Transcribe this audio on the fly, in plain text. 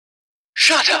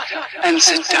Shut up and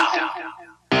sit down.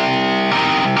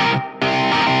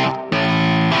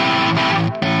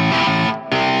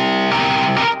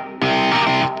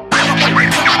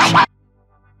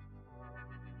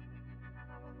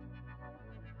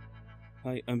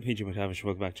 Hi, I'm PJ McTavish.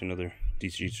 Welcome back to another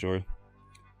DCG tutorial.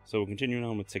 So we're continuing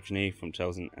on with section A from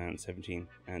 2017,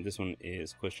 and this one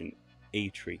is question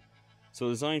A-3. So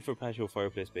design for patio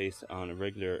fireplace based on a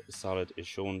regular solid is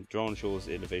drawn shows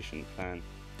the elevation plan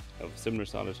of a similar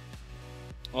solid.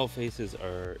 All faces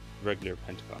are regular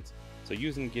pentagons. So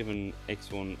using given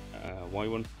x1,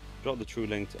 y1, draw the true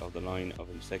length of the line of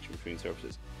intersection between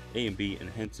surfaces A and B, and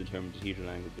hence determine the teeter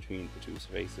angle between the two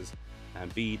faces.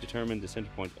 And B, determine the center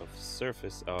point of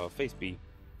face B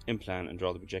in plan, and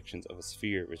draw the projections of a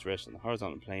sphere which rests on the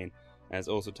horizontal plane and has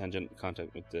also tangent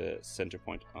contact with the center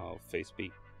point of face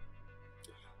B.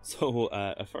 So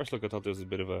at first look I thought there was a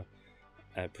bit of a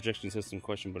projection system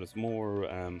question, but it's more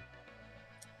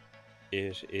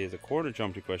it is a coordinate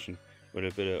geometry question with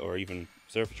a bit of, or even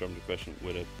surface geometry question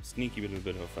with a sneaky little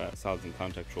bit of solids in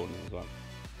contact thrown in as well.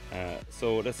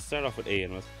 So let's start off with A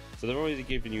anyways. So they've already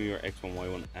given you your x1,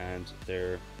 y1, and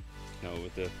they're, you know,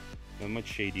 with I might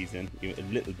shade these in a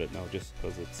little bit now, just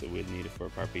because we'll need it for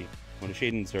part B. When the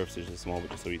shading surfaces is small, but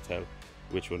just so you tell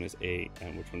which one is A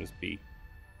and which one is B.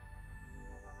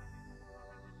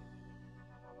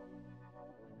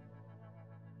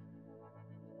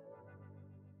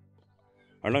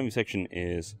 Our line of section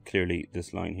is clearly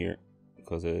this line here,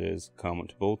 because it is common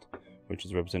to both, which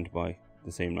is represented by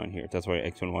the same line here. That's why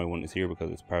x1, y1 is here,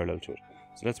 because it's parallel to it.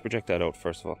 So let's project that out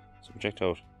first of all. So project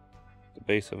out the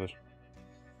base of it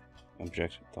and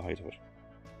project the height of it.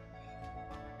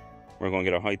 We're going to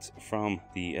get our heights from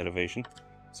the elevation.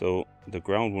 So the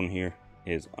ground one here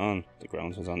is on the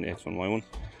ground, so it's on the x1, y1,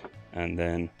 and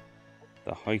then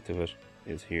the height of it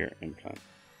is here in plan.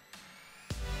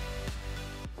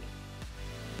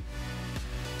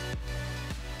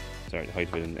 Sorry, the height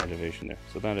of it in the elevation there.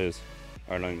 So that is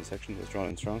our line of section. Let's draw it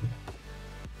in strong.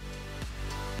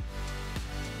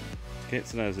 Okay,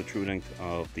 so that is the true length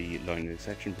of the line of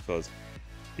section, because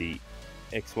the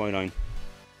XY line,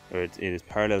 or it is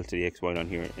parallel to the XY line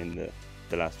here in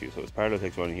the last view. So it's parallel to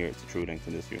XY line here, it's the true length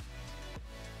in this view.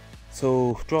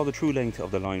 So draw the true length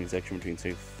of the line of section between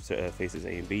faces A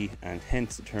and B, and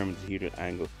hence determine the teeter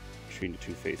angle between the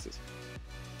two faces.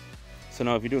 So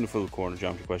now if you're doing a full coordinate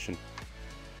geometry question,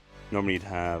 normally you'd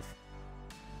have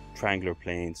triangular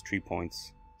planes, 3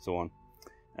 points, so on.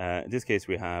 In this case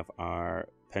we have our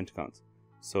pentagons.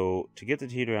 So to get the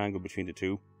teeter angle between the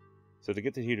two,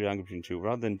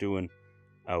 rather than doing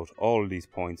out all of these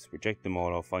points, project them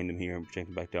all off, find them here and project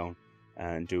them back down,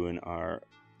 and doing our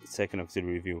second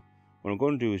auxiliary view, what I'm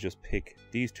going to do is just pick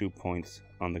these 2 points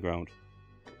on the ground,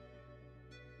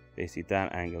 basically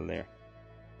that angle there.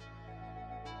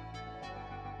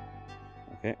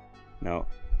 Okay, now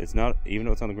it's not, even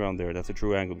though it's on the ground there, that's a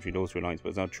true angle between those two lines, but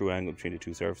it's not a true angle between the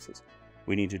two surfaces.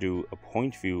 We need to do a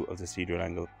point view of the teeter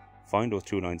angle, find those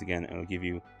two lines again, and it'll give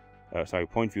you,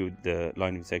 point view the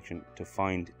line of section to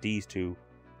find these two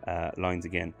lines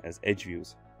again as edge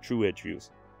views, true edge views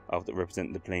of the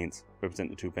representing the planes, represent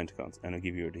the two pentagons, and it'll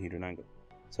give you a teeter angle.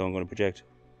 So I'm going to project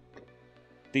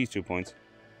these 2 points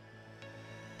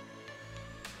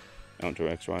onto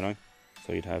our XY line.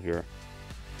 So you'd have your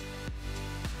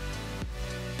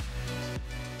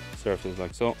surfaces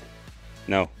like so.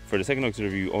 Now for the second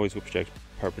auxiliary view, you always will project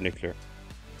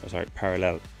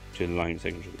parallel to the line of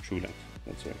section to the true length.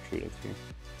 That's our true length here.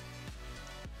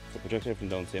 So project everything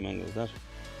down the same angle as that.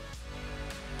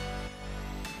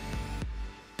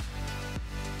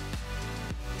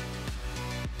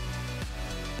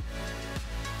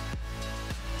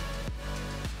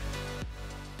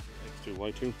 X2,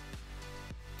 Y2.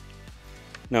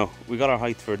 Now we got our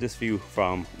height for this view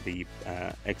from the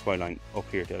XY line up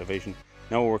here to elevation.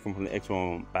 Now we're working from the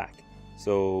x1 back.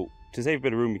 So to save a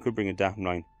bit of room, we could bring a datum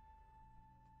line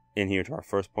in here to our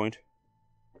first point,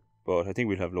 but I think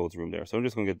we'll have loads of room there. So I'm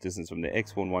just going to get distance from the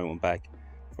x1, y1 back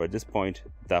for this point,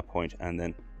 that point, and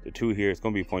then the 2 here. It's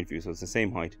going to be a point view, so it's the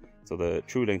same height. So the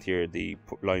true length here, the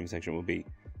line section will be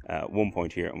 1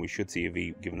 point here, and we should see a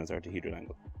V given as our teeter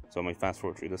angle. So I might fast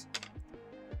forward through this.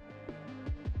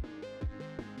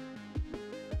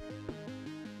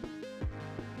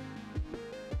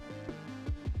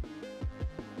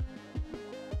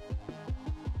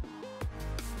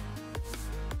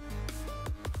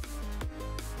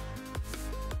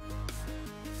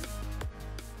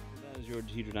 Your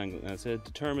teeter angle. Now it said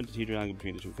determine the teeter angle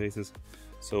between the two faces,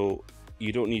 so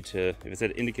you don't need to, if it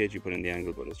said indicate, you put in the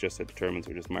angle, but it's just said determine, so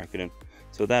we just mark it in.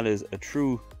 So that is a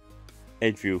true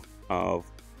edge view of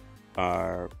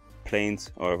our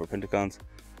planes or our pentagons,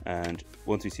 and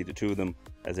once we see the two of them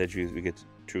as edge views, we get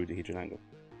true dihedral angle.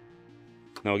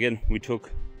 Now again, we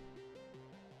took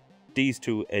these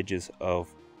two edges of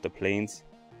the planes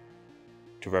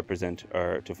to represent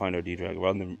or to find our dihedral angle,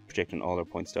 rather than projecting all our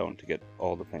points down to get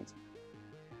all the planes.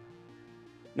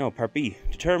 Now part B,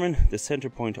 determine the center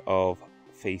point of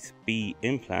face B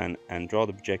in plan and draw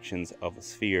the projections of a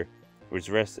sphere which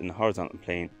rests in the horizontal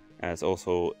plane as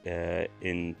also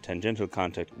in tangential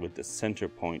contact with the center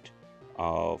point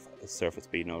of surface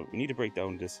B. Now we need to break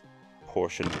down this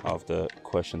portion of the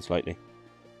question slightly.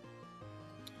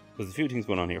 There's a few things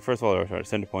going on here. First of all, our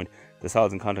center point, the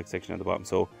solids in contact section at the bottom.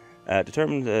 So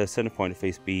determine the center point of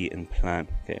face B in plan.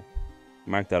 Okay,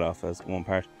 mark that off as one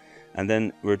part. And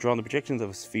then we're drawing the projections of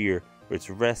a sphere which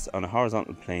rests on a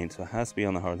horizontal plane, so it has to be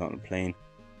on the horizontal plane,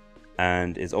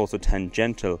 and is also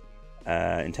tangential,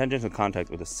 in tangential contact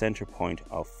with the center point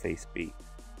of face B.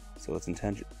 So it's in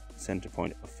center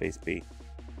point of face B.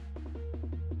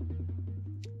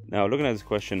 Now looking at this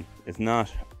question, it's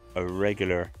not a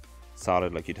regular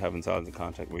solid like you'd have in solids in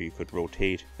contact, where you could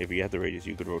rotate. If you had the radius,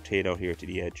 you could rotate out here to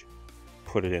the edge,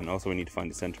 put it in. Also we need to find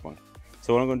the center point.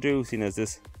 So what I'm going to do, seeing as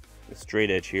this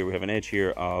straight edge here, we have an edge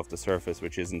here of the surface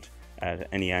which isn't at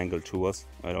any angle to us.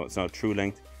 I know it's not true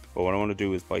length, but what I want to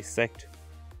do is bisect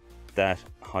that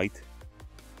height,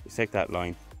 bisect that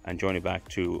line, and join it back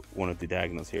to one of the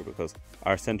diagonals here, because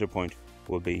our center point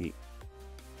will be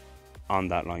on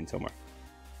that line somewhere.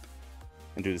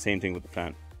 And do the same thing with the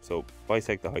plan. So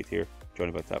bisect the height here, join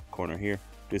it back to that corner here.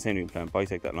 Do the same thing with the plan,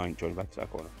 bisect that line, join it back to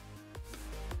that corner.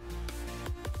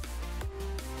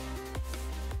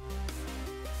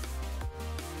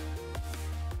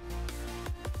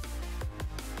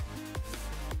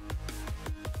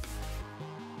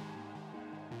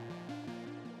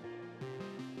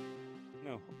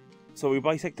 So we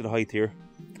bisected the height here,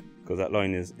 because that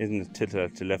line isn't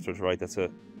tilted to left or to right. That's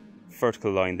a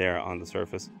vertical line there on the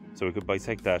surface. So we could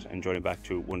bisect that and join it back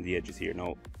to one of the edges here.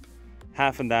 Now,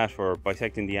 halving that, or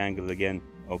bisecting the angle again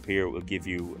up here, will give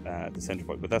you the center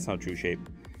point, but that's not true shape.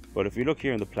 But if you look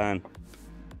here in the plan,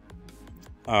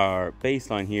 our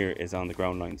baseline here is on the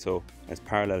ground line, so it's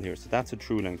parallel here. So that's a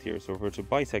true length here. So if we're to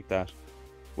bisect that,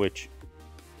 which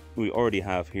we already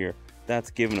have here, that's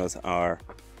given us our...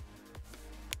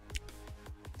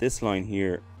 This line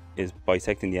here is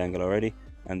bisecting the angle already,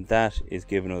 and that is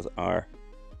giving us our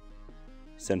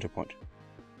center point.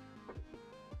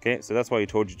 Okay, so that's why I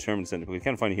told you to determine the center point. You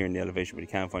can't find it here in the elevation, but you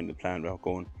can find the plan without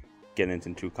getting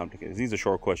into too complicated. These are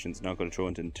short questions, not going to throw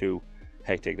into too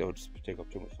hectic, that would just take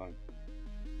up too much time.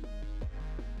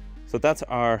 So that's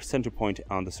our center point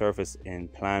on the surface in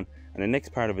plan, and the next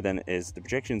part of it then is the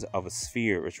projections of a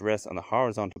sphere which rests on the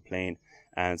horizontal plane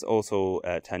and is also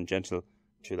tangential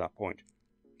to that point.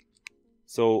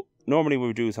 So normally we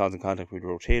would do solids in contact, we'd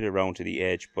rotate it around to the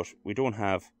edge, but we don't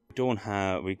have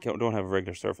a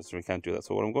regular surface, so we can't do that.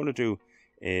 So what I'm going to do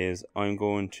is I'm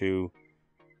going to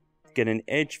get an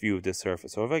edge view of this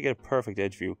surface. So if I get a perfect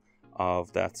edge view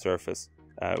of that surface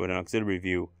with an auxiliary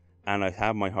view, and I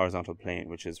have my horizontal plane,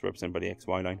 which is represented by the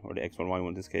XY line, or the X1, Y1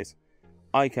 in this case,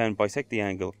 I can bisect the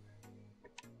angle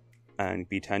and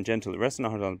be tangential, rest on the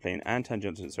horizontal plane and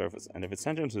tangential to the surface. And if it's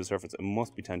tangential to the surface, it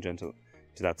must be tangential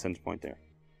to that center point there.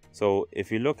 So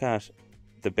if you look at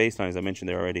the baseline, as I mentioned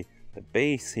there already, the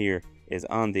base here is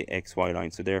on the XY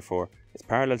line, so therefore it's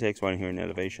parallel to XY line here in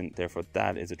elevation, therefore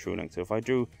that is a true length. So if I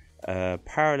drew a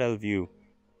parallel view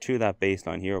to that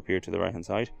baseline here up here to the right hand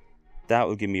side, that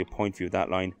will give me a point view of that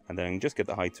line, and then I can just get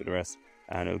the heights for the rest,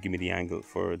 and it'll give me the angle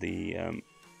for the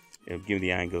it'll give me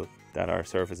the angle that our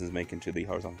surface is making to the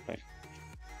horizontal plane.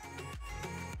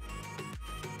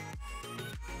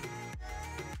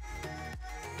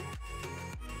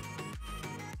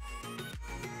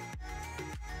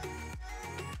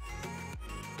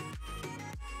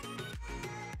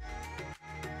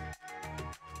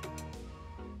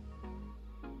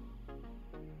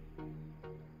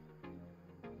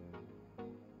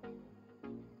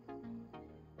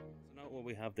 What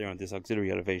we have there on this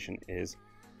auxiliary elevation is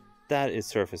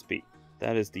surface B.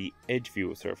 That is the edge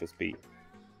view of surface B.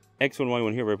 X1,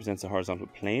 Y1 here represents the horizontal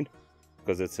plane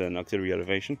because it's an auxiliary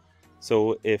elevation.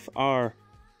 So if our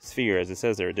sphere, as it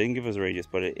says there, it didn't give us a radius,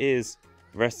 but it is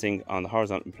resting on the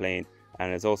horizontal plane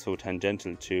and is also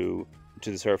tangential to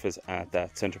the surface at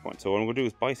that center point. So what I'm going to do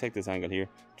is bisect this angle here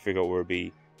to figure out where it'll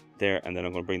be there, and then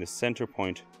I'm going to bring the center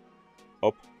point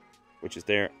up, which is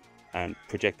there, and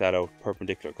project that out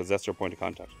perpendicular, because that's our point of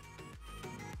contact.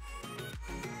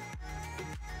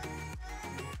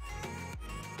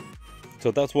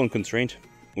 So that's one constraint.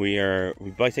 We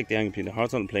bisect the angle between the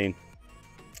horizontal plane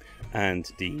and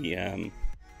the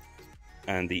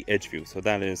and the edge view. So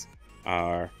that is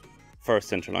our first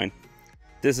center line.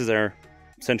 This is our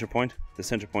center point, the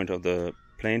center point of the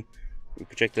plane. We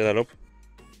projected that up.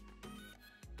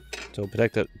 So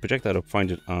project that up,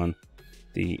 find it on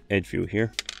the edge view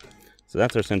here. So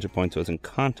that's our center point, so it's in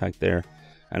contact there.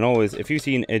 And always, if you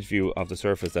see an edge view of the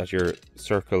surface that your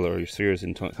circle or your sphere is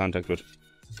in contact with,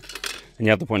 and you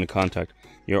have the point of contact,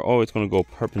 you're always going to go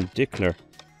perpendicular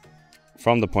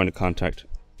from the point of contact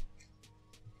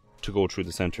to go through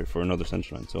the center for another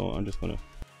center line. So I'm just going to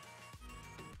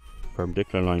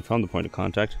perpendicular line from the point of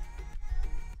contact,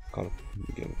 call it,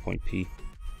 give it point P.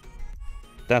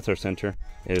 That's our center.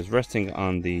 It is resting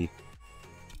on the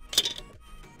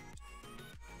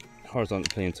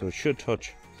horizontal plane, so it should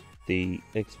touch the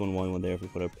x1, y1 there. If we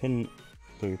put our pin,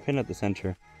 so your pin at the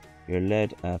center, your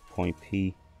lead at point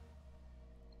P,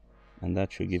 and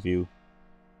that should give you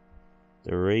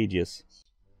the radius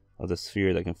of the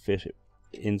sphere that can fit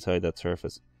inside that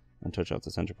surface and touch off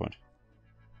the center point.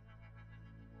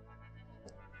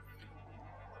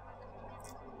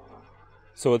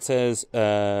 So it says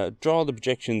draw the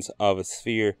projections of a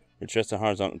sphere which rests on a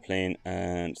horizontal plane,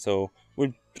 and so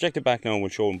we'll project it back now and we'll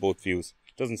show in both views.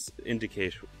 It doesn't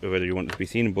indicate whether you want it to be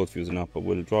seen in both views or not, but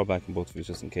we'll draw back in both views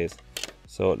just in case.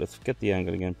 So let's get the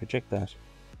angle again, project that.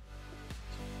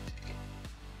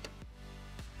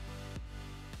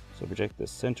 So project the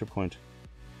center point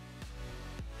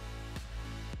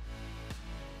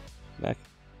back.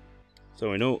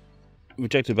 So we know,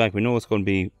 projected back, we know it's going to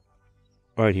be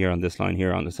right here on this line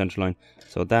here on the center line.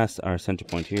 So that's our center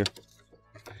point here.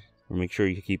 We'll make sure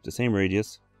you keep the same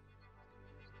radius.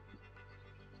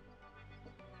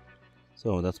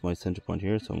 So that's my center point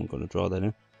here, so I'm going to draw that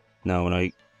in. Now when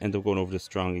I end up going over this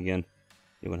strong again,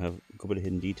 you're going to have a couple of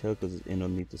hidden detail because it's in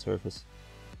underneath the surface.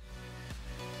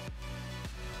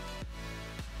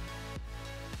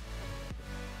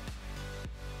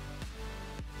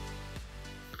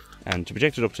 And to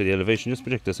project it up to the elevation, just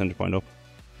project the center point up.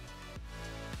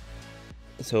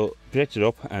 So project it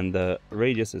up, and the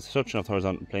radius is touching off the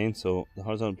horizontal plane, so the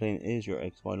horizontal plane is your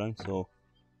XY line. So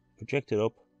project it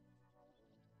up,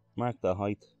 mark the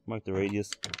height, mark the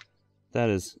radius. That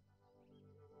is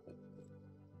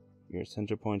your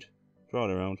center point. Draw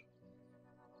it around.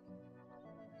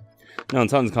 Now in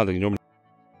solid contact, you normally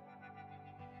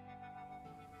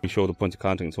show the points of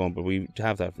contact and so on, but we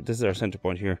have that. This is our center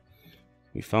point here.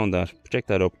 We found that. Project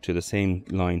that up to the same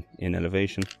line in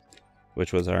elevation,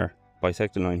 which was our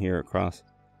bisected line here across,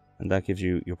 and that gives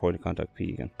you your point of contact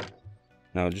P again.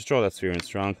 Now just draw that sphere in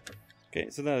strong. Okay,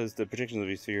 so that is the projection of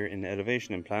the sphere in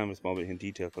elevation and plan with small bit in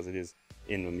detail because it is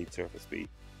in underneath surface B.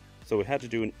 So we had to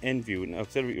do an end view, we had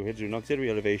to do an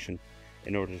auxiliary elevation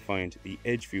in order to find the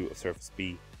edge view of surface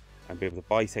B and be able to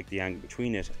bisect the angle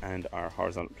between it and our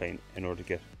horizontal plane in order to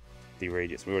get the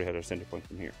radius. We already had our center point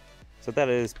from here. So that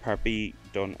is part B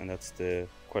done, and that's the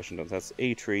question done. So that's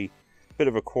A3, bit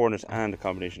of a coordinate and a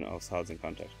combination of solids in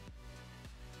contact.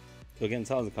 So again,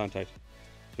 solids in contact,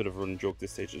 it's a bit of a running joke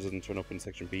this stage. It doesn't turn up in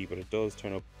section B, but it does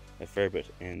turn up a fair bit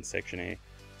in section A.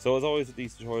 So as always with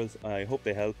these tutorials, I hope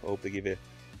they help. I hope they give you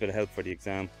a bit of help for the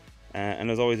exam. And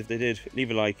as always, if they did,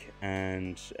 leave a like,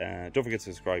 and don't forget to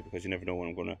subscribe because you never know when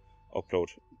I'm going to upload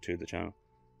to the channel.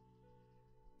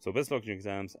 So best of luck in your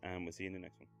exams, and we'll see you in the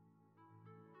next one.